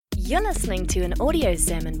You're listening to an audio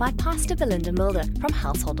sermon by Pastor Belinda Mulder from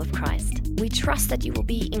Household of Christ. We trust that you will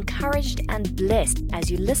be encouraged and blessed as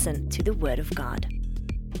you listen to the Word of God.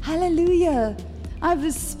 Hallelujah. I have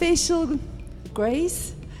a special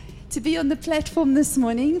grace to be on the platform this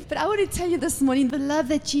morning. But I want to tell you this morning, the love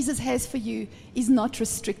that Jesus has for you is not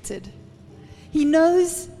restricted. He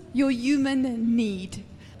knows your human need.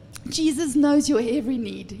 Jesus knows your every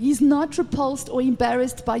need. He's not repulsed or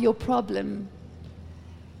embarrassed by your problem.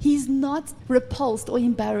 He's not repulsed or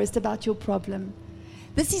embarrassed about your problem.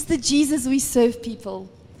 This is the Jesus we serve, people.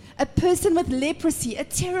 A person with leprosy, a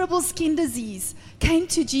terrible skin disease, came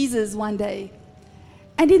to Jesus one day.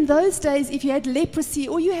 And in those days, if you had leprosy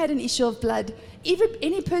or you had an issue of blood, even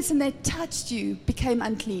any person that touched you became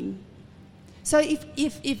unclean. So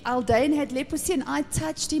if Aldane had leprosy and I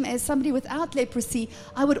touched him as somebody without leprosy,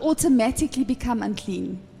 I would automatically become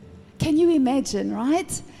unclean. Can you imagine,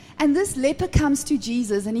 right? And this leper comes to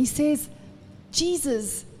Jesus and he says,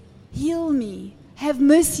 Jesus, heal me, have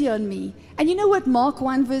mercy on me. And you know what Mark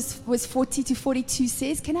 1 verse 40 to 42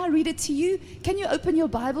 says? Can I read it to you? Can you open your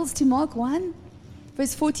Bibles to Mark 1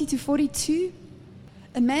 verse 40 to 42?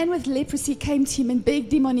 A man with leprosy came to him and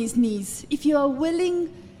begged him on his knees, if you are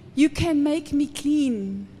willing, you can make me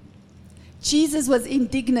clean. Jesus was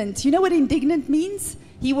indignant. You know what indignant means?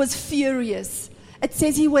 He was furious. It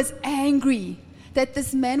says he was angry that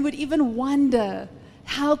this man would even wonder,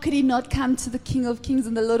 how could he not come to the King of Kings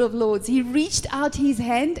and the Lord of Lords? He reached out his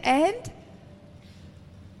hand and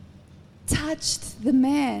touched the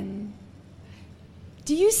man.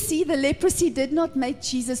 Do you see the leprosy did not make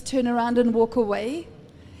Jesus turn around and walk away?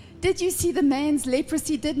 Did you see the man's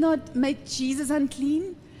leprosy did not make Jesus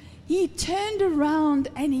unclean? He turned around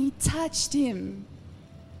and he touched him.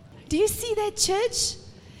 Do you see that, church?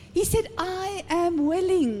 He said, I am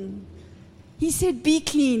willing. He said, be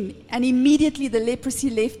clean. And immediately the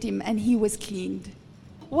leprosy left him and he was cleaned.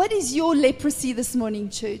 What is your leprosy this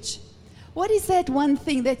morning, church? What is that one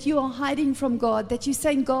thing that you are hiding from God, that you're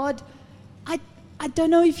saying, God, I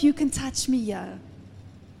don't know if you can touch me here?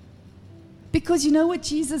 Because you know what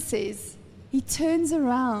Jesus says? He turns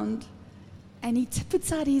around and he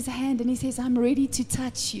puts out his hand and he says, I'm ready to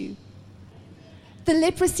touch you. The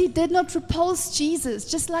leprosy did not repulse Jesus,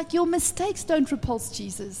 just like your mistakes don't repulse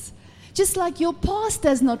Jesus. Just like your past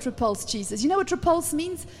does not repulse Jesus. You know what repulse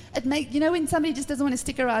means? You know when somebody just doesn't want to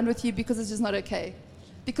stick around with you because it's just not okay.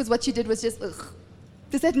 Because what you did was just, ugh.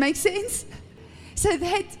 Does that make sense? So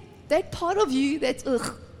that part of you that's,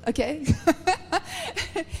 ugh, okay?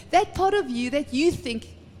 That part of you that you think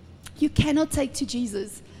you cannot take to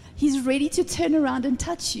Jesus, he's ready to turn around and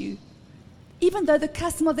touch you. Even though the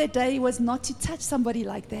custom of that day was not to touch somebody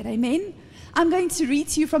like that, amen? I'm going to read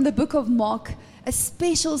to you from the book of Mark, a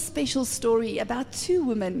special story about two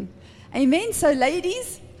women. Amen? So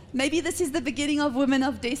ladies, maybe this is the beginning of Women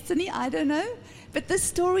of Destiny, I don't know. But this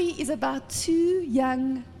story is about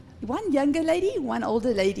one younger lady, one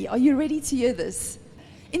older lady. Are you ready to hear this?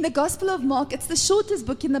 In the Gospel of Mark, it's the shortest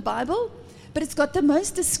book in the Bible, but it's got the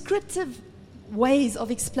most descriptive ways of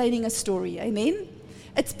explaining a story. Amen?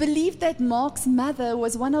 It's believed that Mark's mother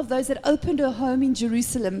was one of those that opened her home in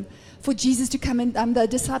Jerusalem for Jesus to come and the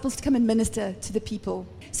disciples to come and minister to the people.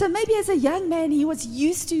 So maybe as a young man, he was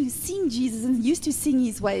used to seeing Jesus and used to seeing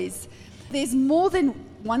his ways. There's more than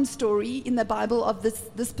one story in the Bible of this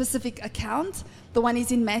specific account. The one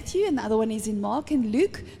is in Matthew and the other one is in Mark and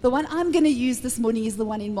Luke. The one I'm going to use this morning is the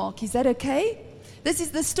one in Mark. Is that okay? This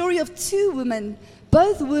is the story of two women.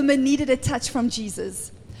 Both women needed a touch from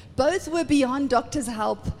Jesus. Both were beyond doctor's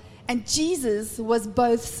help, and Jesus was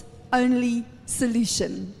both's only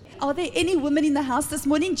solution. Are there any women in the house this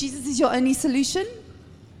morning? Jesus is your only solution?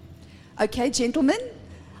 Okay, gentlemen.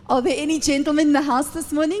 Are there any gentlemen in the house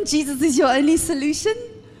this morning? Jesus is your only solution?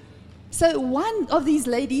 So one of these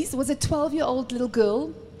ladies was a 12-year-old little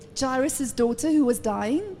girl, Jairus' daughter, who was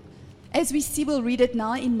dying. As we see, we'll read it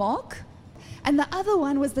now in Mark. And the other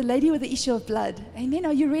one was the lady with the issue of blood. Amen.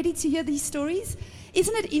 Are you ready to hear these stories?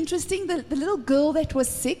 Isn't it interesting that the little girl that was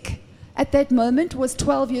sick at that moment was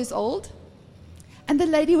 12 years old? And the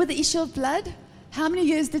lady with the issue of blood, how many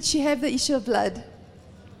years did she have the issue of blood?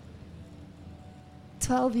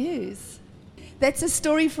 12 years. That's a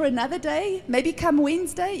story for another day. Maybe come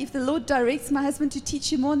Wednesday, if the Lord directs my husband to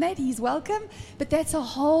teach you more on that, he's welcome. But that's a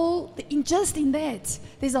whole, just in that,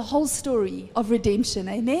 there's a whole story of redemption.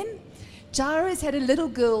 Amen? Jairus had a little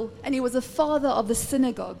girl, and he was a father of the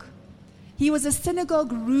synagogue. He was a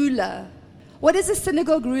synagogue ruler. What does a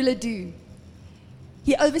synagogue ruler do?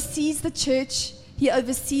 He oversees the church. He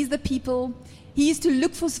oversees the people. He used to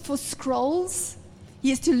look for scrolls.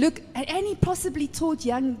 He is to look, and he possibly taught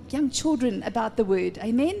young children about the word.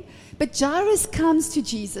 Amen? But Jairus comes to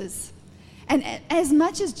Jesus. And as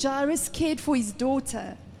much as Jairus cared for his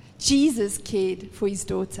daughter, Jesus cared for his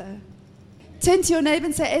daughter. Turn to your neighbor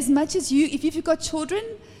and say, as much as you, if you've got children,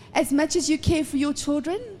 as much as you care for your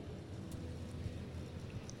children,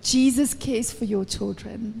 Jesus cares for your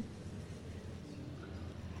children.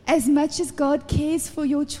 As much as God cares for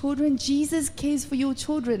your children, Jesus cares for your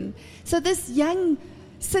children. So this young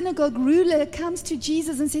synagogue ruler comes to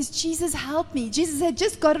Jesus and says, Jesus, help me. Jesus had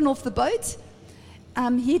just gotten off the boat.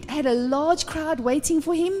 He had a large crowd waiting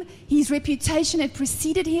for him. His reputation had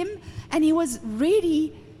preceded him, and he was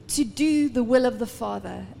ready to do the will of the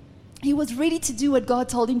Father. He was ready to do what God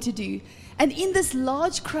told him to do. And in this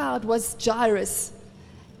large crowd was Jairus.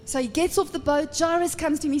 So he gets off the boat. Jairus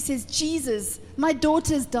comes to him. He says, Jesus, my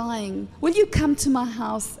daughter's dying. Will you come to my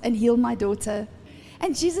house and heal my daughter?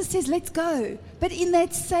 And Jesus says, let's go. But in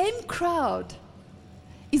that same crowd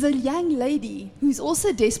is a young lady who's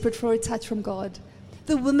also desperate for a touch from God.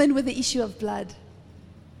 The woman with the issue of blood.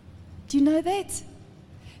 Do you know that?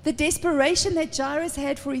 The desperation that Jairus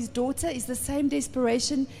had for his daughter is the same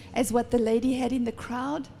desperation as what the lady had in the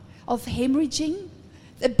crowd of hemorrhaging.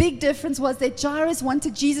 The big difference was that Jairus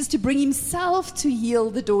wanted Jesus to bring himself to heal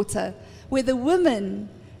the daughter, where the woman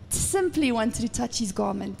simply wanted to touch his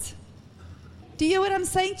garment. Do you hear what I'm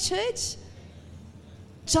saying, church?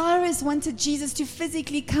 Jairus wanted Jesus to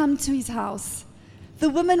physically come to his house. The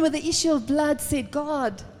woman with the issue of blood said,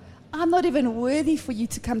 God, I'm not even worthy for you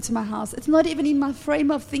to come to my house. It's not even in my frame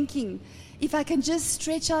of thinking. If I can just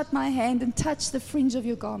stretch out my hand and touch the fringe of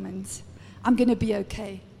your garment, I'm going to be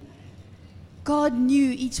okay. God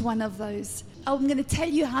knew each one of those. I'm going to tell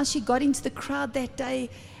you how she got into the crowd that day,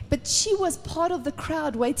 but she was part of the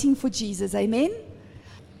crowd waiting for Jesus. Amen?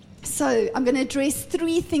 So I'm going to address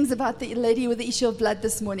 3 things about the lady with the issue of blood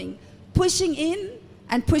this morning. Pushing in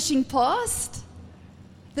and pushing past,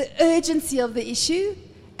 the urgency of the issue,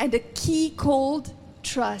 and a key called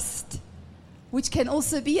trust, which can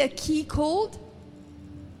also be a key called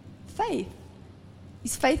faith.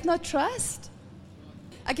 Is faith not trust?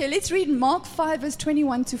 Okay, let's read Mark 5, verse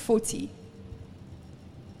 21 to 40.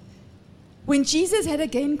 When Jesus had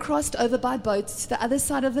again crossed over by boat to the other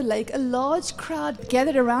side of the lake, a large crowd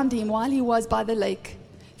gathered around him while he was by the lake.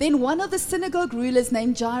 Then one of the synagogue rulers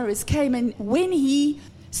named Jairus came, and when he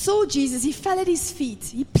saw Jesus, he fell at his feet.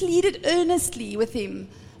 He pleaded earnestly with him,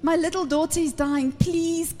 my little daughter is dying.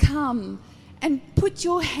 Please come and put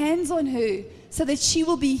your hands on her so that she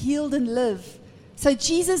will be healed and live. So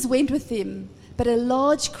Jesus went with him, but a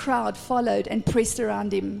large crowd followed and pressed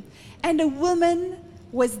around him. And a woman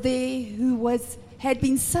was there who had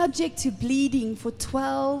been subject to bleeding for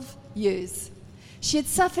 12 years. She had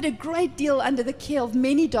suffered a great deal under the care of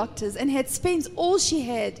many doctors and had spent all she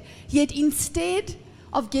had, yet instead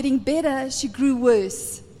of getting better, she grew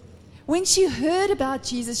worse. When she heard about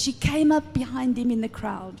Jesus, she came up behind him in the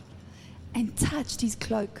crowd and touched his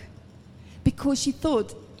cloak, because she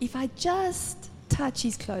thought, if I just touch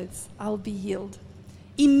his clothes, I'll be healed.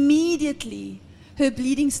 Immediately, her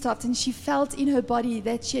bleeding stopped, and she felt in her body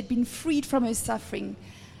that she had been freed from her suffering.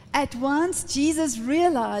 At once, Jesus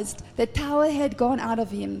realized that power had gone out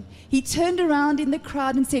of him. He turned around in the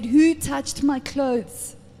crowd and said, who touched my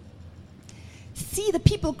clothes? See the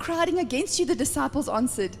people crowding against you, the disciples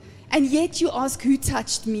answered. And yet you ask, who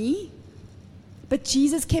touched me? But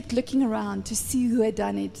Jesus kept looking around to see who had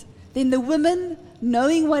done it. Then the woman,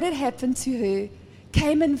 knowing what had happened to her,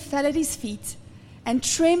 came and fell at his feet, and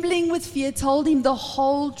trembling with fear told him the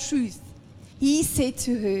whole truth. He said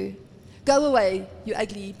to her, go away, you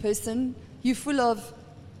ugly person. You full of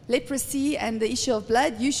leprosy and the issue of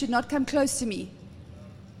blood. You should not come close to me.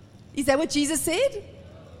 Is that what Jesus said?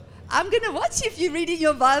 I'm going to watch if you're reading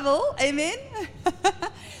your Bible. Amen?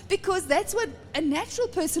 Because that's what a natural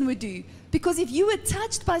person would do. Because if you were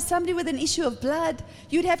touched by somebody with an issue of blood,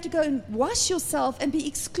 you'd have to go and wash yourself and be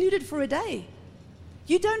excluded for a day.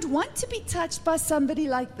 You don't want to be touched by somebody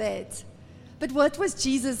like that. But what was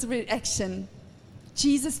Jesus' reaction?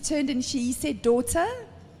 Jesus turned and he said, daughter,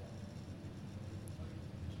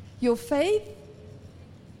 your faith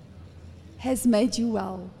has made you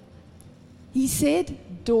well. He said,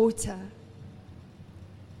 daughter,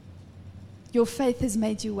 your faith has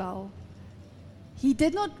made you well. He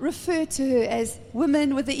did not refer to her as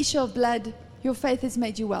woman with the issue of blood, your faith has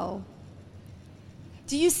made you well.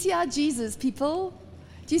 Do you see our Jesus, people?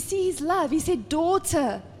 Do you see his love? He said,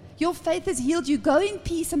 daughter, your faith has healed you. Go in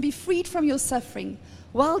peace and be freed from your suffering.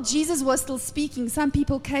 While Jesus was still speaking, some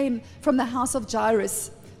people came from the house of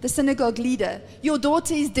Jairus, the synagogue leader. Your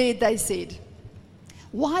daughter is dead, they said.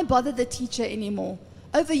 Why bother the teacher anymore?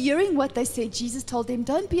 Overhearing what they said, Jesus told them,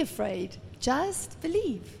 don't be afraid, just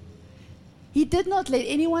believe. He did not let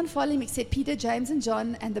anyone follow him except Peter, James, and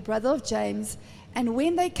John, and the brother of James. And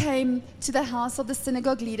when they came to the house of the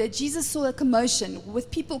synagogue leader, Jesus saw a commotion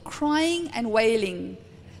with people crying and wailing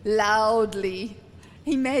loudly.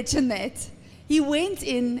 Imagine that. He went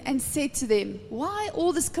in and said to them, why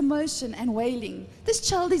all this commotion and wailing? This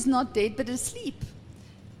child is not dead, but asleep.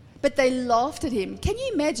 But they laughed at him. Can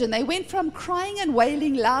you imagine? They went from crying and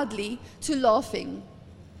wailing loudly to laughing.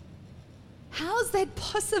 How's that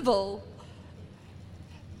possible?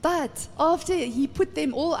 But after he put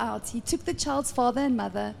them all out, he took the child's father and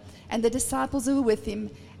mother and the disciples who were with him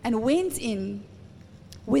and went in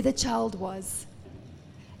where the child was.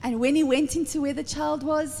 And when he went into where the child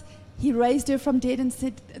was, he raised her from dead and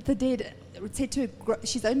said to her,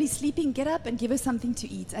 she's only sleeping, get up and give her something to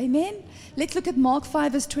eat. Amen? Let's look at Mark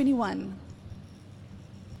 5 verse 21.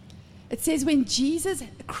 It says, when Jesus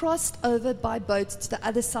crossed over by boat to the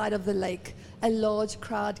other side of the lake, a large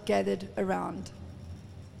crowd gathered around.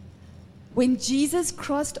 When Jesus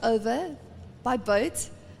crossed over by boat,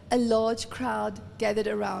 a large crowd gathered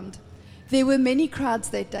around. There were many crowds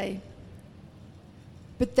that day.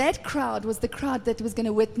 But that crowd was the crowd that was going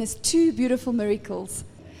to witness two beautiful miracles.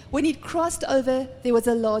 When he'd crossed over, there was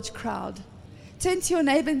a large crowd. Turn to your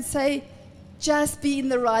neighbor and say, just be in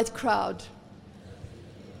the right crowd.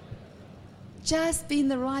 Just be in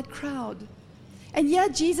the right crowd. And here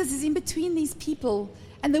Jesus is in between these people.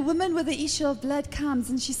 And the woman with the issue of blood comes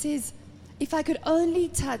and she says, if I could only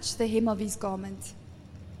touch the hem of his garment.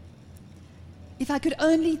 If I could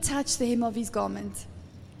only touch the hem of his garment,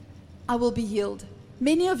 I will be healed.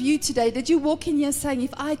 Many of you today, did you walk in here saying,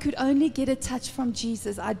 if I could only get a touch from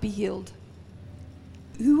Jesus, I'd be healed?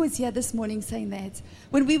 Who was here this morning saying that?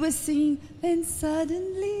 When we were singing, then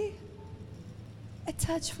suddenly a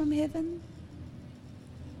touch from heaven.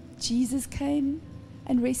 Jesus came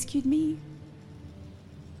and rescued me.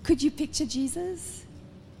 Could you picture Jesus?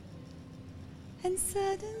 And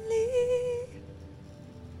suddenly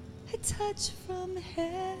a touch from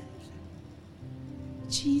heaven.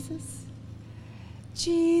 Jesus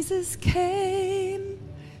came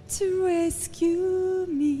to rescue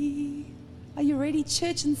me. Are you ready,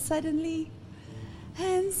 church? And suddenly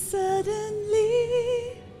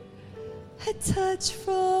a touch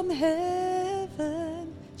from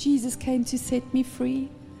heaven. Jesus came to set me free.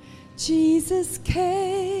 Jesus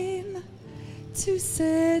came to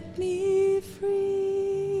set me free.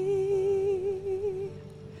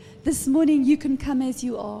 This morning you can come as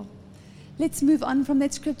you are. Let's move on from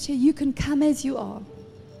that scripture. You can come as you are.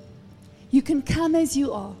 You can come as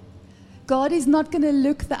you are. God is not going to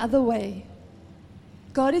look the other way.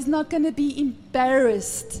 God is not going to be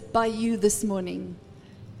embarrassed by you this morning.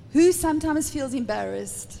 Who sometimes feels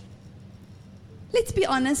embarrassed? Let's be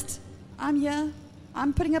honest. I'm here.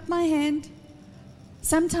 I'm putting up my hand.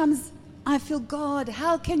 Sometimes I feel, God,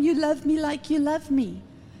 how can you love me like you love me?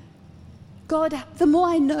 God, the more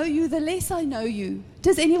I know you, the less I know you.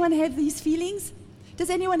 Does anyone have these feelings? Does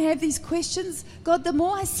anyone have these questions? God, the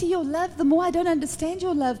more I see your love, the more I don't understand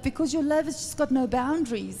your love, because your love has just got no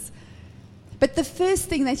boundaries. But the first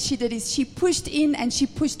thing that she did is she pushed in and she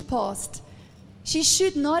pushed past. She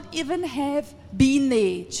should not even have been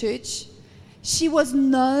there, church. She was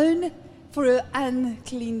known for her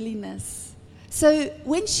uncleanliness. So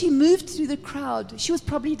when she moved through the crowd, she was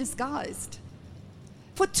probably disguised.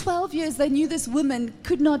 For 12 years, they knew this woman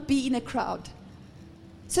could not be in a crowd.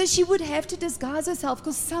 So she would have to disguise herself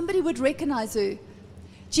because somebody would recognize her.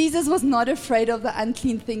 Jesus was not afraid of the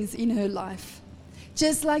unclean things in her life.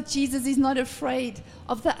 Just like Jesus is not afraid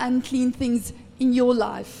of the unclean things in your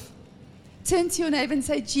life. Turn to your neighbor and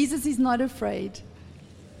say, Jesus is not afraid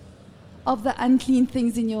of the unclean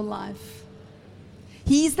things in your life.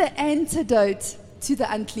 He's the antidote to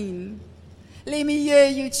the unclean. Let me hear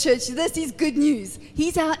you, church. This is good news.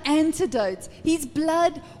 He's our antidote. His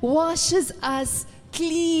blood washes us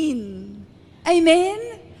clean.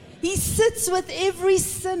 Amen? He sits with every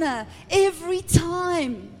sinner, every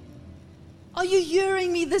time. Are you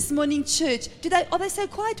hearing me this morning, church? Are they so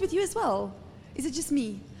quiet with you as well? Is it just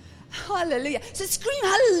me? Hallelujah. So scream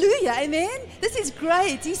hallelujah, amen? This is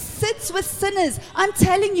great. He sits with sinners. I'm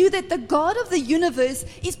telling you that the God of the universe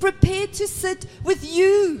is prepared to sit with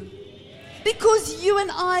you. Because you and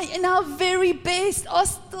I, in our very best, are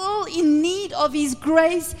still in need of His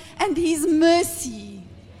grace and His mercy.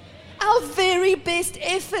 Our very best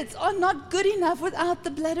efforts are not good enough without the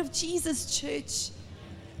blood of Jesus, church.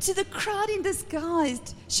 To the crowd in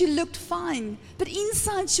disguise, she looked fine, but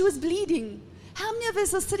inside she was bleeding. How many of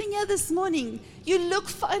us are sitting here this morning? You look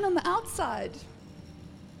fine on the outside.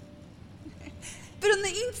 but on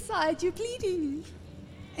the inside, you're bleeding.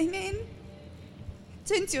 Amen.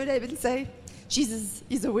 Turn to your neighbor and say, Jesus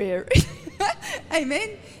is aware.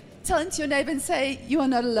 Amen. Turn to your neighbor and say, you are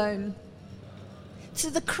not alone. To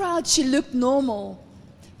the crowd, she looked normal,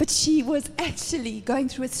 but she was actually going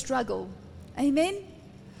through a struggle. Amen.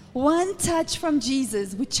 One touch from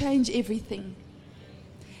Jesus would change everything.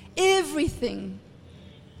 Everything.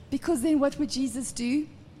 Because then what would Jesus do?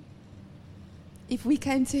 If we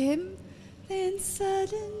came to him, then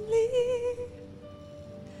suddenly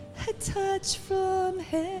a touch from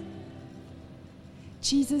heaven.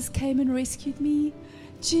 Jesus came and rescued me.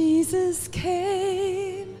 Jesus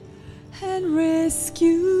came and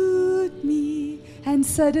rescued me. And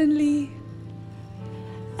suddenly,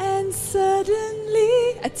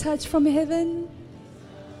 a touch from heaven.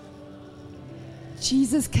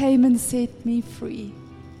 Jesus came and set me free.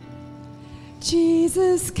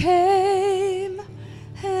 Jesus came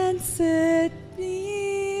and set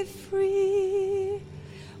me free.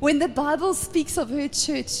 When the Bible speaks of her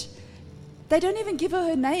church, they don't even give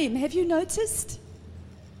her name. Have you noticed?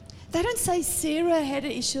 They don't say Sarah had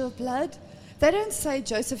an issue of blood. They don't say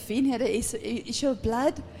Josephine had an issue of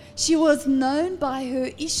blood. She was known by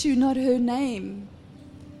her issue, not her name.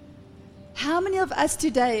 How many of us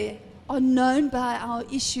today are known by our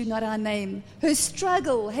issue, not our name? Her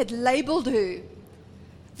struggle had labeled her.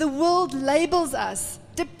 The world labels us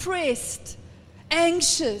depressed,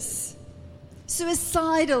 anxious,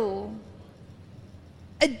 suicidal,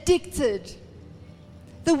 addicted.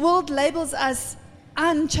 The world labels us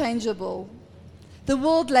unchangeable. The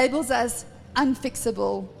world labels us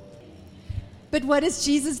unfixable. But what does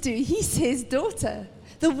Jesus do? He says, daughter.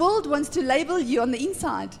 The world wants to label you on the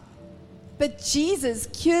inside. But Jesus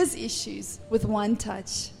cures issues with one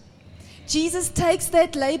touch. Jesus takes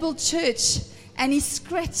that labeled church and he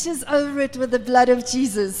scratches over it with the blood of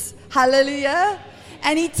Jesus. Hallelujah.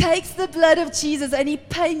 And he takes the blood of Jesus and he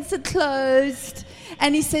paints it closed.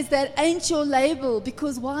 And he says, that ain't your label.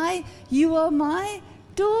 Because why? You are my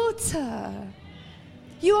daughter.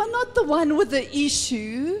 You are not the one with the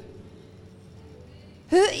issue.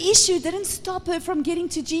 Her issue didn't stop her from getting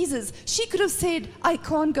to Jesus. She could have said, I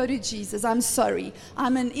can't go to Jesus. I'm sorry. I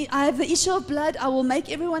have the issue of blood. I will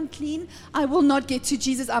make everyone clean. I will not get to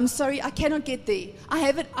Jesus. I'm sorry. I cannot get there. I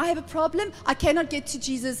have a problem. I cannot get to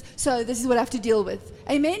Jesus. So this is what I have to deal with.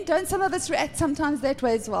 Amen? Don't some of us react sometimes that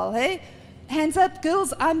way as well? Hey? Hands up,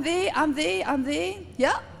 girls. I'm there.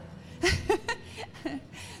 Yeah?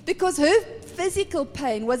 Because her physical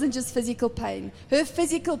pain wasn't just physical pain. Her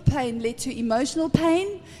physical pain led to emotional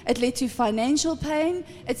pain. It led to financial pain.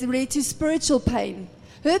 It led to spiritual pain.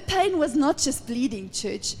 Her pain was not just bleeding,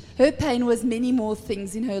 church. Her pain was many more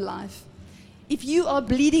things in her life. If you are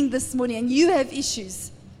bleeding this morning and you have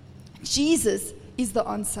issues, Jesus is the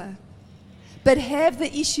answer. But have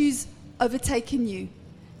the issues overtaken you?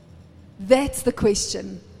 That's the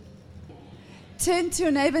question. Turn to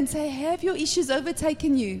your neighbor and say, have your issues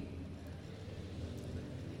overtaken you?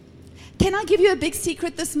 Can I give you a big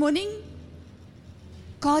secret this morning?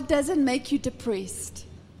 God doesn't make you depressed.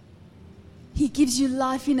 He gives you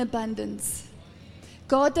life in abundance.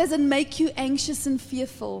 God doesn't make you anxious and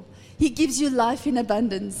fearful. He gives you life in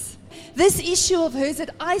abundance. This issue of hers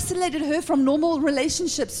had isolated her from normal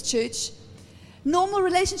relationships, church. Normal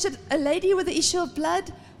relationships. A lady with the issue of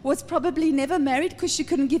blood was probably never married because she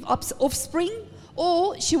couldn't give offspring,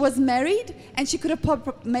 or she was married and she could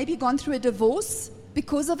have maybe gone through a divorce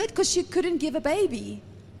because of it, because she couldn't give a baby.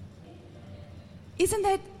 Isn't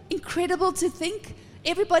that incredible to think?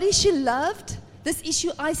 Everybody she loved, this issue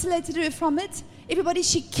isolated her from it. Everybody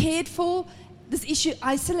she cared for, this issue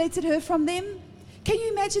isolated her from them. Can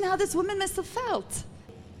you imagine how this woman must have felt?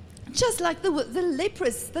 Just like the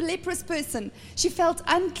leprous person. She felt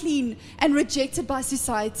unclean and rejected by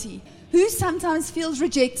society. Who sometimes feels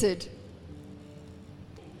rejected?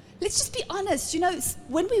 Let's just be honest. You know,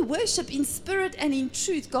 when we worship in spirit and in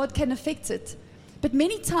truth, God can affect it. But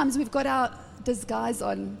many times we've got our disguise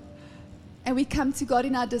on. And we come to God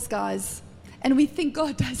in our disguise. And we think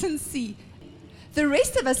God doesn't see. The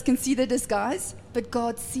rest of us can see the disguise, but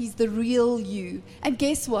God sees the real you. And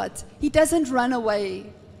guess what? He doesn't run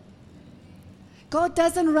away. God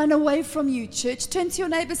doesn't run away from you, church. Turn to your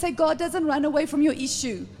neighbor and say, God doesn't run away from your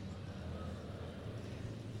issue.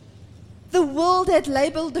 The world had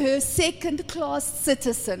labeled her second-class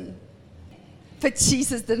citizen, but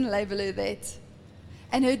Jesus didn't label her that.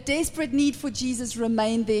 And her desperate need for Jesus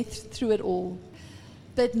remained there through it all.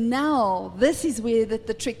 But now, this is where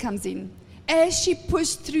the trick comes in. As she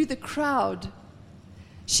pushed through the crowd,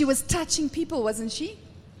 she was touching people, wasn't she?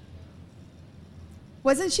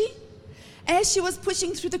 Wasn't she? As she was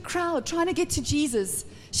pushing through the crowd, trying to get to Jesus,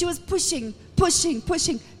 she was pushing.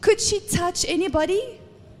 Could she touch anybody?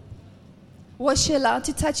 Was she allowed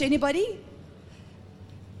to touch anybody?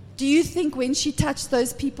 Do you think when she touched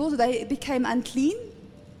those people, they became unclean?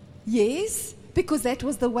 Yes, because that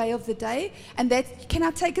was the way of the day. And that, can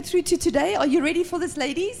I take it through to today? Are you ready for this,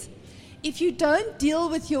 ladies? If you don't deal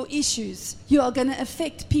with your issues, you are going to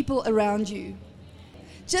affect people around you.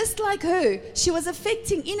 Just like her, she was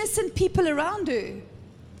affecting innocent people around her.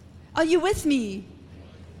 Are you with me?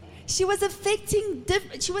 She was affecting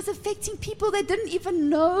people that didn't even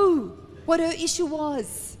know what her issue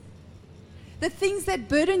was. The things that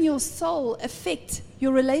burden your soul affect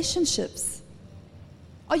your relationships.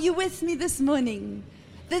 Are you with me this morning?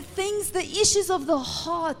 The issues of the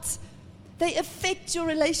heart, they affect your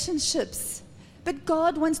relationships. But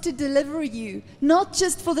God wants to deliver you, not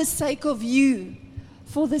just for the sake of you,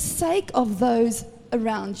 for the sake of those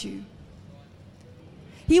around you.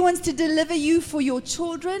 He wants to deliver you for your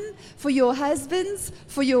children, for your husbands,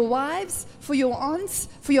 for your wives, for your aunts,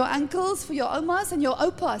 for your uncles, for your omas and your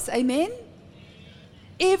opas. Amen?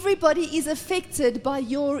 Everybody is affected by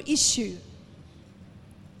your issue.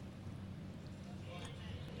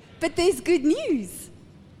 But there's good news.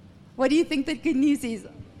 What do you think that good news is?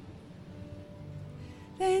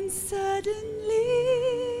 Then suddenly,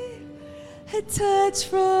 a touch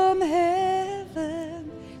from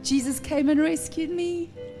heaven. Jesus came and rescued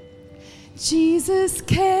me. Jesus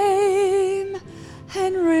came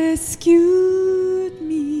and rescued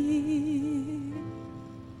me.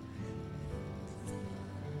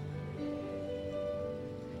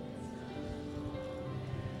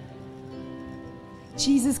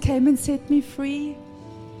 Jesus came and set me free.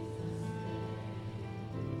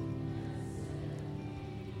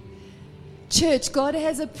 Church, God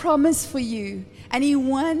has a promise for you, and He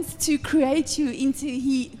wants to create you into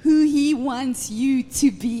who He wants you to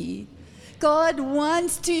be. God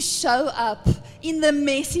wants to show up in the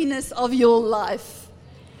messiness of your life.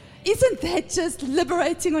 Isn't that just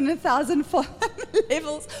liberating on 1,000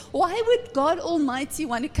 levels? Why would God Almighty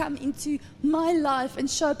want to come into my life and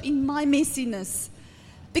show up in my messiness?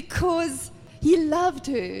 Because He loved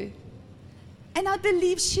her. And I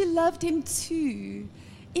believe she loved Him too.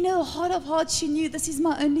 In her heart of hearts, she knew this is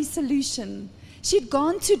my only solution. She'd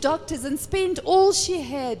gone to doctors and spent all she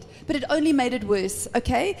had, but it only made it worse,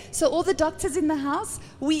 okay? So all the doctors in the house,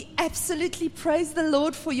 we absolutely praise the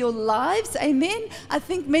Lord for your lives, amen? I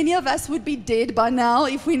think many of us would be dead by now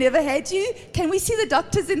if we never had you. Can we see the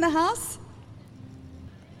doctors in the house?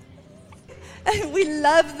 We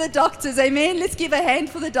love the doctors, amen? Let's give a hand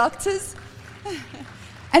for the doctors.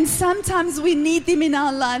 And sometimes we need them in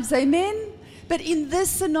our lives, amen? But in this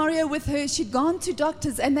scenario with her, she'd gone to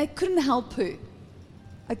doctors and they couldn't help her.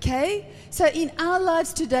 Okay? So in our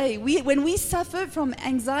lives today, when we suffer from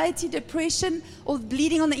anxiety, depression, or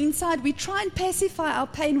bleeding on the inside, we try and pacify our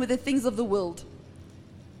pain with the things of the world.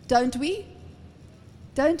 Don't we?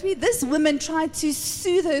 Don't we? This woman tried to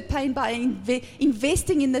soothe her pain by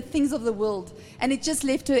investing in the things of the world. And it just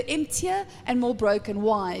left her emptier and more broken.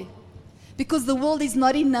 Why? Because the world is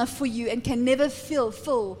not enough for you and can never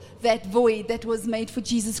fill that void that was made for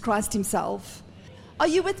Jesus Christ Himself. Are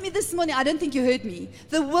you with me this morning? I don't think you heard me.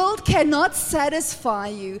 The world cannot satisfy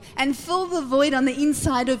you and fill the void on the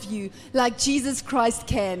inside of you like Jesus Christ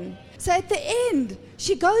can. So at the end,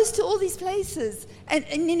 she goes to all these places. And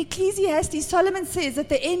in Ecclesiastes, Solomon says, at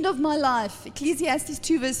the end of my life, Ecclesiastes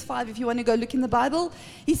 2 verse 5, if you want to go look in the Bible,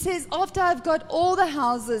 he says, after I've got all the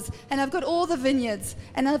houses, and I've got all the vineyards,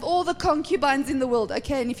 and I have all the concubines in the world.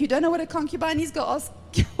 Okay, and if you don't know what a concubine is, go ask,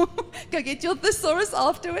 go get your thesaurus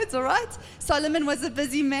afterwards, all right? Solomon was a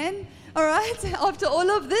busy man, all right? After all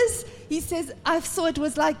of this, he says, I saw it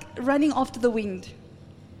was like running after the wind.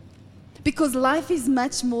 Because life is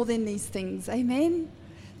much more than these things, amen?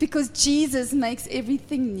 Because Jesus makes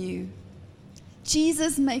everything new.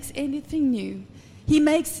 Jesus makes anything new. He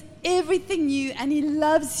makes everything new and He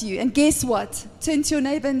loves you. And guess what? Turn to your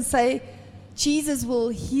neighbor and say, Jesus will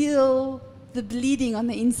heal the bleeding on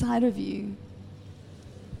the inside of you.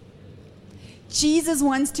 Jesus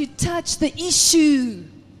wants to touch the issue.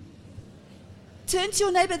 Turn to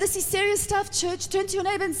your neighbor. This is serious stuff, church. Turn to your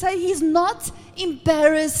neighbor and say, He's not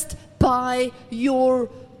embarrassed by your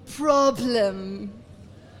problem.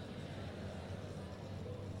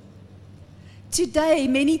 Today,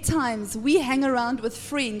 many times, we hang around with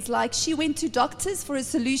friends. Like she went to doctors for a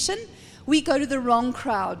solution. We go to the wrong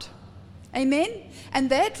crowd. Amen? And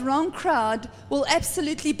that wrong crowd will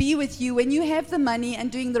absolutely be with you when you have the money and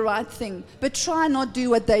doing the right thing. But try not do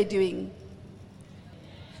what they're doing.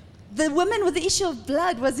 The woman with the issue of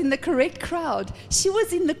blood was in the correct crowd. She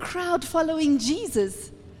was in the crowd following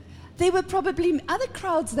Jesus. There were probably other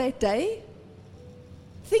crowds that day.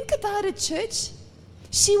 Think about it, church.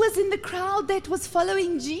 She was in the crowd that was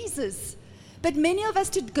following Jesus. But many of us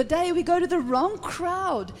today, we go to the wrong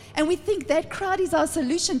crowd, and we think that crowd is our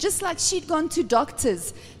solution, just like she'd gone to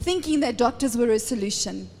doctors, thinking that doctors were a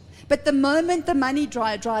solution. But the moment the money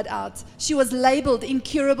dried out, she was labeled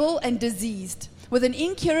incurable and diseased, with an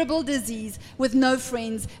incurable disease, with no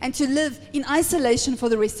friends, and to live in isolation for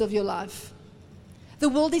the rest of your life. The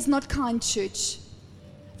world is not kind, church.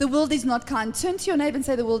 The world is not kind. Turn to your neighbor and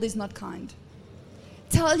say, the world is not kind.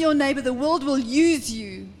 Tell your neighbor, the world will use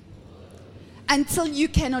you until you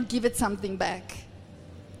cannot give it something back.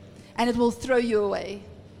 And it will throw you away.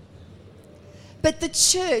 But the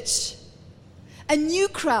church, a new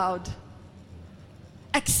crowd,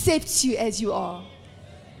 accepts you as you are.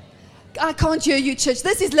 I can't hear you, church.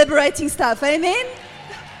 This is liberating stuff. Amen?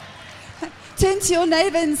 Turn to your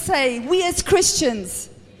neighbor and say, we as Christians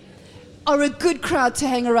are a good crowd to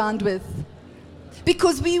hang around with,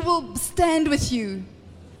 because we will stand with you.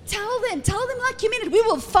 Tell them like you mean it. We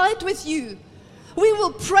will fight with you. We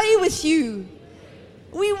will pray with you.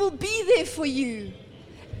 We will be there for you,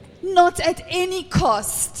 not at any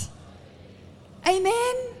cost.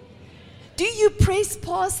 Amen? Do you press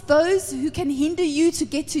past those who can hinder you to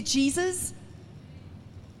get to Jesus?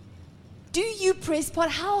 Do you press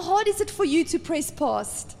past? How hard is it for you to press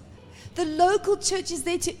past? The local church is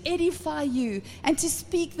there to edify you and to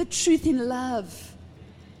speak the truth in love.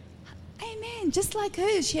 Amen. Just like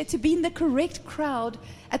her, she had to be in the correct crowd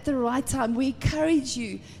at the right time. We encourage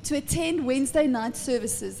you to attend Wednesday night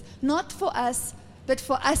services, not for us, but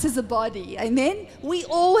for us as a body. Amen. We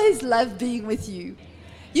always love being with you.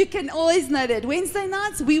 You can always know that. Wednesday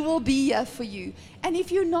nights, we will be here for you. And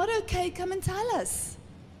if you're not okay, come and tell us.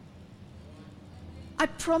 I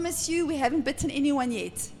promise you, we haven't bitten anyone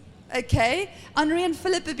yet. Okay? Henri and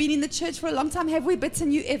Philip have been in the church for a long time. Have we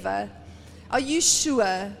bitten you ever? Are you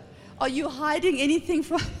sure? Are you hiding anything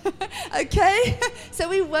from? Okay? So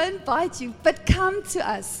we won't bite you. But come to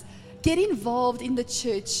us. Get involved in the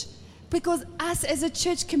church. Because us as a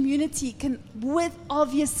church community can,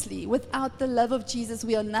 obviously, without the love of Jesus,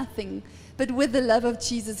 we are nothing. But with the love of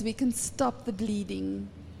Jesus, we can stop the bleeding.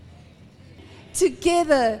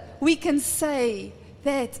 Together, we can say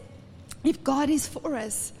that if God is for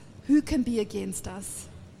us, who can be against us?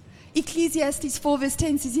 Ecclesiastes 4 verse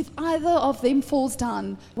 10 says, if either of them falls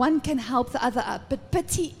down, one can help the other up. But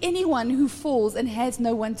pity anyone who falls and has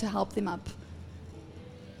no one to help them up.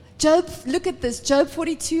 Job, look at this, Job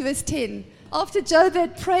 42 verse 10. After Job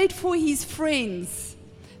had prayed for his friends,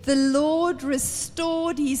 the Lord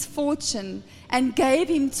restored his fortune and gave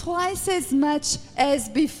him twice as much as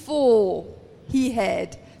before he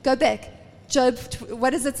had. Go back. Job,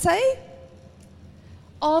 what does it say?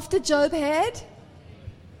 After Job had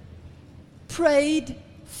prayed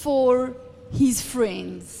for his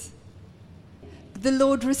friends, the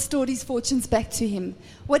Lord restored his fortunes back to him.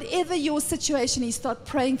 Whatever your situation is, start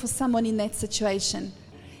praying for someone in that situation.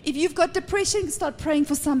 If you've got depression, start praying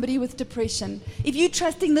for somebody with depression. If you're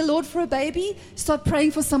trusting the Lord for a baby, start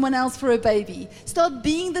praying for someone else for a baby. Start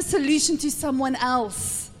being the solution to someone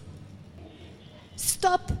else.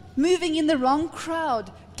 Stop moving in the wrong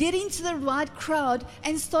crowd. Get into the right crowd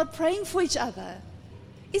and start praying for each other.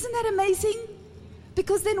 Isn't that amazing?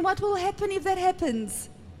 Because then what will happen if that happens?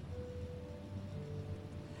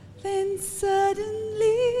 Then suddenly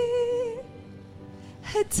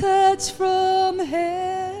a touch from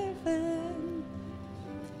heaven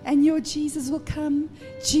and your Jesus will come.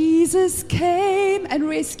 Jesus came and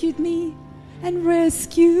rescued me and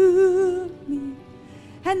rescued me.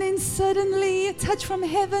 And then suddenly a touch from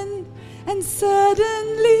heaven, and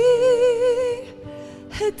suddenly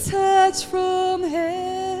a touch from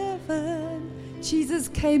heaven. Jesus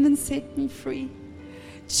came and set me free.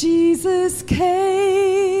 Jesus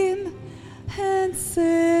came and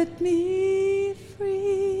set me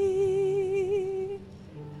free.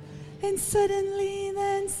 And suddenly,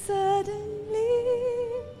 then suddenly,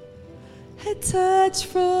 a touch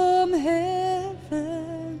from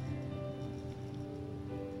heaven.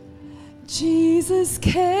 Jesus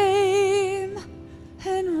came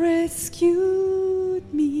and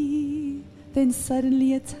rescued me. Then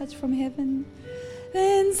suddenly a touch from heaven.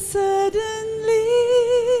 Then suddenly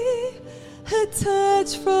a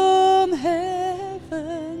touch from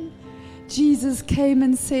heaven. Jesus came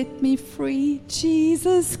and set me free.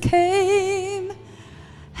 Jesus came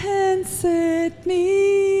and set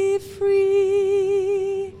me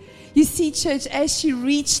free. You see, church, as she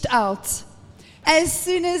reached out, As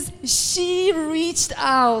soon as she reached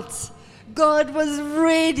out, God was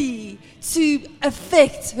ready to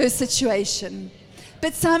affect her situation.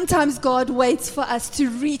 But sometimes God waits for us to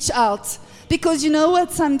reach out. Because you know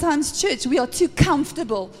what? Sometimes, church, we are too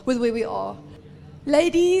comfortable with where we are.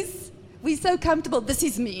 Ladies, we're so comfortable. This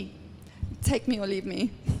is me. Take me or leave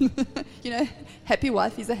me. Happy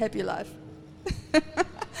wife is a happy life.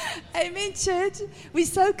 Amen, church. We're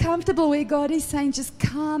so comfortable where God is saying, just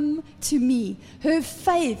come to me. Her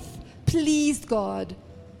faith pleased God.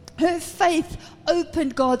 Her faith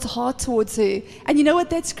opened God's heart towards her. And you know what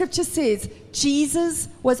that scripture says? Jesus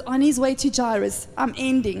was on his way to Jairus. I'm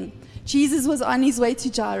ending. Jesus was on his way to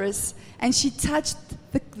Jairus, and she touched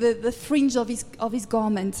the fringe of his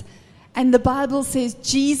garment. And the Bible says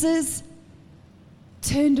Jesus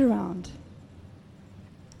turned around.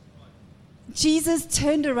 Jesus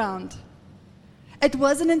turned around. It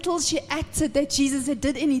wasn't until she acted that Jesus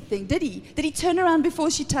did anything, did he? Did he turn around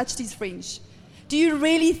before she touched his fringe? Do you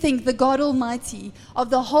really think the God Almighty of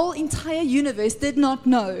the whole entire universe did not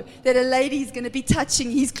know that a lady is going to be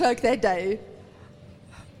touching his cloak that day?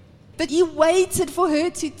 But he waited for her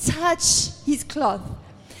to touch his cloth.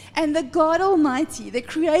 And the God Almighty, the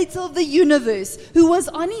creator of the universe, who was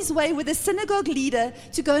on his way with a synagogue leader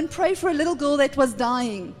to go and pray for a little girl that was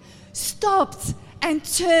dying, stopped and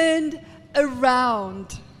turned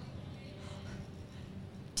around.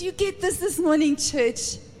 Do you get this morning,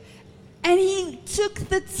 church? And he took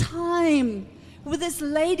the time with this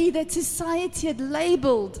lady that society had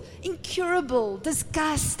labeled incurable,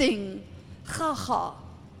 disgusting, ha.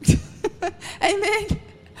 Amen.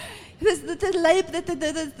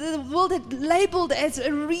 The world had labeled as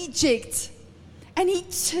a reject. And he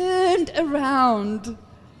turned around.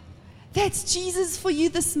 That's Jesus for you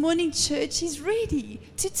this morning, church. He's ready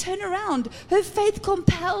to turn around. Her faith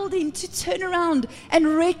compelled him to turn around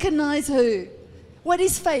and recognize her. What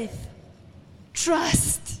is faith?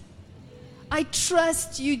 Trust. I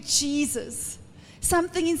trust you, Jesus.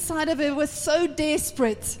 Something inside of her was so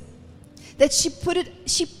desperate that she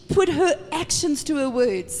put her actions to her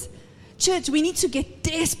words. Church, we need to get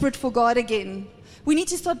desperate for God again. We need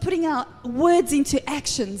to start putting our words into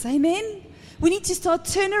actions. Amen? We need to start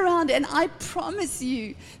turn around, and I promise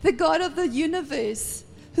you, the God of the universe,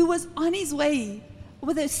 who was on his way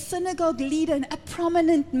with a synagogue leader and a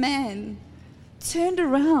prominent man, turned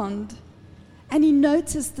around and he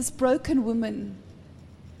noticed this broken woman.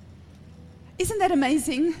 Isn't that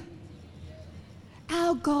amazing?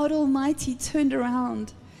 Our God Almighty turned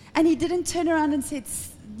around, and he didn't turn around and said,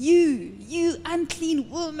 you unclean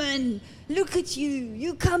woman, look at you.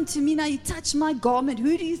 You come to me now, you touch my garment.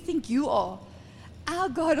 Who do you think you are? Our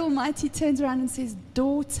God Almighty turns around and says,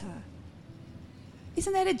 daughter.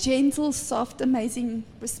 Isn't that a gentle, soft, amazing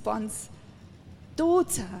response?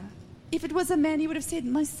 Daughter. If it was a man, he would have said,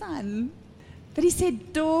 my son. But he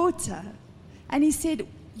said, daughter. And he said,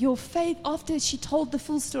 your faith, after she told the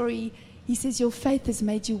full story, he says, your faith has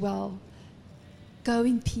made you well. Go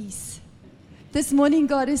in peace. This morning,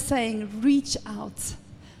 God is saying, reach out.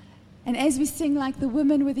 And as we sing like the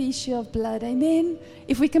woman with the issue of blood, amen,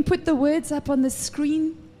 if we can put the words up on the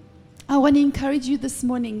screen, I want to encourage you this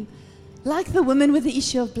morning. Like the woman with the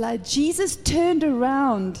issue of blood, Jesus turned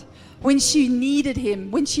around when she needed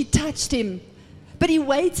him, when she touched him. But he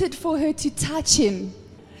waited for her to touch him.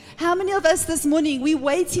 How many of us this morning, we're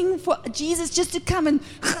waiting for Jesus just to come and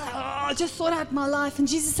just sort out my life? And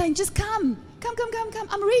Jesus is saying, just come.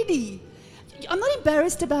 I'm ready. I'm not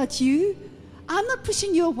embarrassed about you. I'm not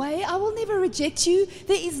pushing you away. I will never reject you.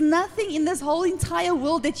 There is nothing in this whole entire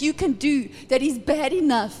world that you can do that is bad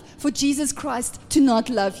enough for Jesus Christ to not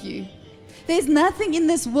love you. There's nothing in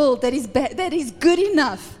this world that is bad, that is good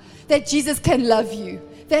enough that Jesus can love you.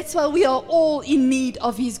 That's why we are all in need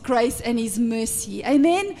of his grace and his mercy.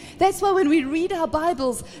 Amen? That's why when we read our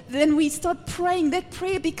Bibles, then we start praying. That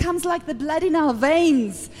prayer becomes like the blood in our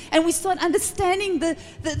veins. And we start understanding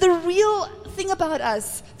the real thing about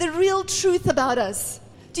us, the real truth about us.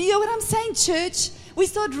 Do you know what I'm saying, church? We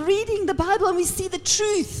start reading the Bible and we see the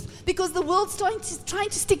truth, because the world's trying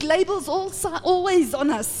to stick labels always on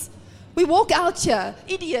us. We walk out here,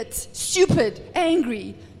 idiot, stupid,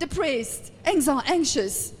 angry, depressed,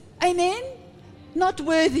 anxious. Amen? Not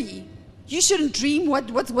worthy. You shouldn't dream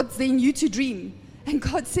what's in you to dream. And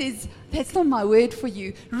God says, that's not my word for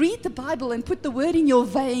you. Read the Bible and put the word in your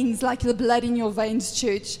veins, like the blood in your veins,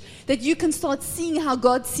 church, that you can start seeing how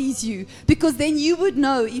God sees you. Because then you would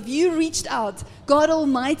know, if you reached out, God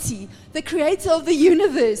Almighty, the creator of the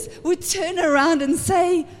universe, would turn around and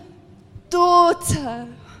say, daughter,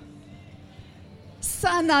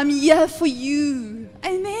 son, I'm here for you.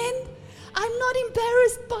 Amen? I'm not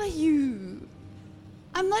embarrassed by you.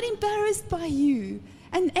 I'm not embarrassed by you.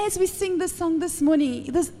 And as we sing this song this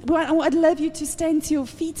morning, I'd love you to stand to your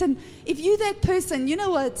feet. And if you're that person, you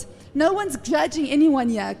know what? No one's judging anyone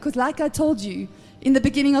here, because like I told you in the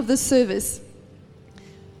beginning of this service,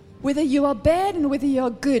 whether you are bad and whether you are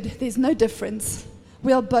good, there's no difference.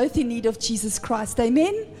 We are both in need of Jesus Christ.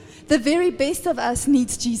 Amen? The very best of us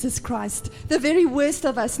needs Jesus Christ. The very worst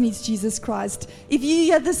of us needs Jesus Christ. If you're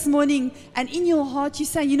here this morning and in your heart you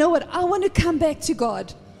say, you know what, I want to come back to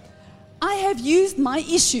God. I have used my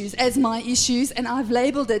issues as my issues and I've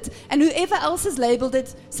labeled it. And whoever else has labeled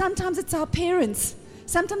it, sometimes it's our parents,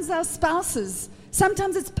 sometimes it's our spouses,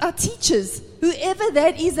 sometimes it's our teachers. Whoever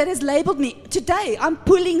that is that has labeled me, today I'm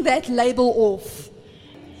pulling that label off.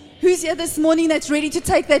 Who's here this morning that's ready to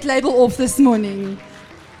take that label off this morning?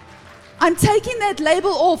 I'm taking that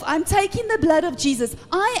label off. I'm taking the blood of Jesus.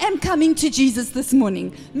 I am coming to Jesus this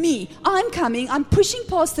morning. I'm coming. I'm pushing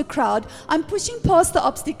past the crowd. I'm pushing past the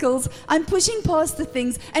obstacles. I'm pushing past the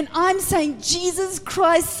things. And I'm saying, Jesus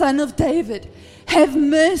Christ, Son of David, have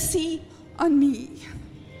mercy on me.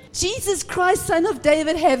 Jesus Christ, Son of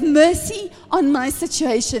David, have mercy on my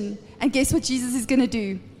situation. And guess what Jesus is going to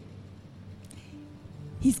do?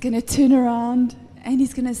 He's going to turn around and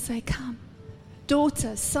he's going to say, come.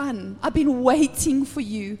 Daughter, son, I've been waiting for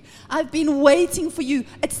you. I've been waiting for you.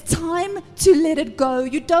 It's time to let it go.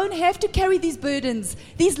 You don't have to carry these burdens.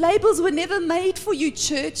 These labels were never made for you,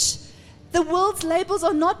 church. The world's labels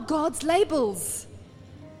are not God's labels.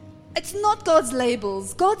 It's not God's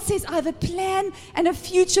labels. God says, I have a plan and a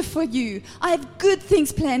future for you. I have good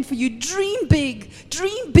things planned for you. Dream big,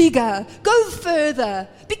 dream bigger, go further,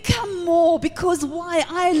 become more. Because why?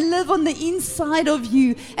 I live on the inside of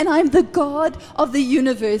you and I'm the God of the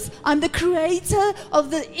universe. I'm the creator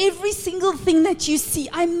of every single thing that you see.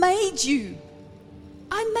 I made you.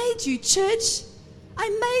 I made you, church. I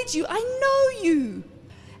made you. I know you.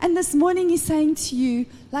 And this morning he's saying to you,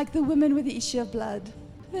 like the woman with the issue of blood,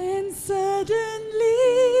 then suddenly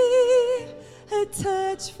a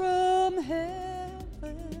touch from heaven.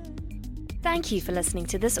 Thank you for listening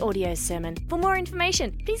to this audio sermon. For more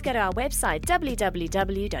information, please go to our website www.hoc.org.za.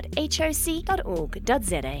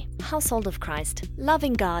 Household of Christ,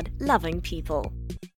 loving God, loving people.